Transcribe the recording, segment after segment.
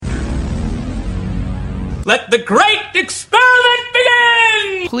Let the great experiment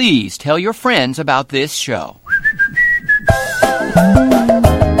begin! Please tell your friends about this show.